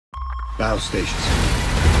Battle stations.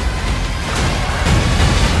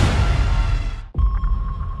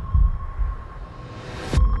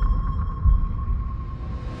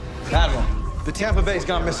 Admiral, the Tampa Bay's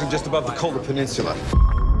gone missing just above the Kola Peninsula.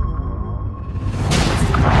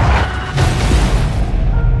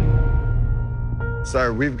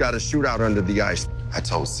 Sir, we've got a shootout under the ice. I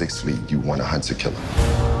told Sixth Fleet you want a hunter killer.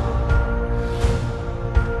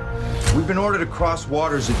 We've been ordered to cross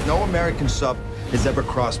waters that no American sub has ever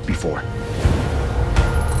crossed before.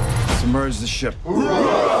 Submerge the ship.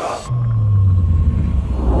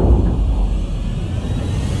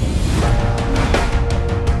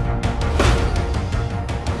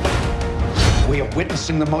 We are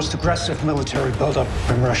witnessing the most aggressive military buildup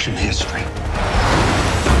in Russian history.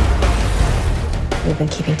 We've been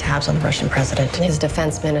keeping tabs on the Russian president and his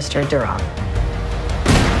defense minister, Durov.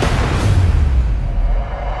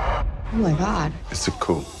 Oh my God. It's a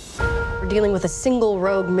coup. We're dealing with a single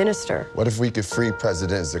rogue minister. What if we could free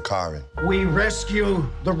President Zakharin? We rescue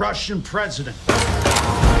the Russian president.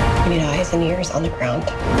 We need eyes and ears on the ground.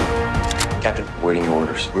 Captain, waiting your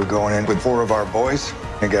orders. We're going in with 4 of our boys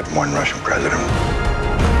and get 1 Russian president.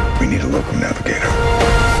 We need a local navigator.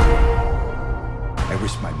 I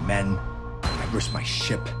risked my men. I risked my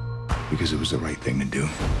ship. Because it was the right thing to do.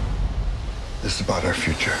 This is about our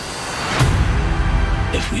future.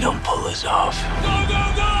 If we don't pull this off,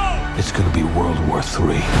 It's gonna be World War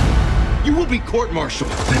III. You will be court-martialed.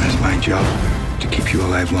 Then it's my job to keep you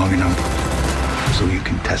alive long enough so you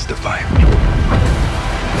can testify.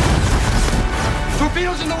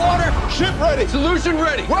 Torpedoes in the water! Ship ready! Solution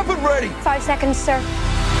ready! Weapon ready! 5 seconds, sir.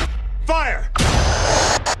 Fire!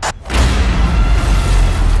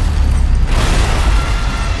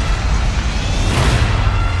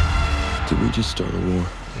 Did we just start a war?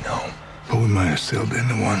 No, but we might have sailed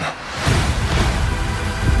into one.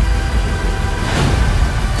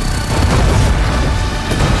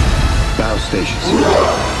 Battle stations.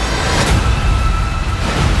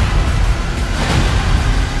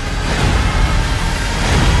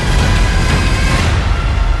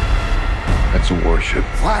 That's a warship.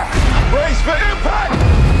 Brace for impact!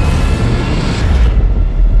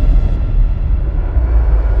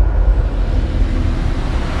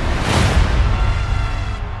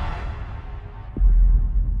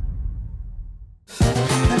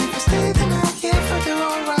 And if you stay the night, yeah, for you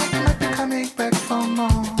alright, you might be coming back for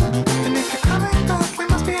more. And if you're coming back, we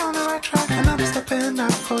must be on the right track, and I'm stepping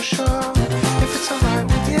up for sure. If it's alright.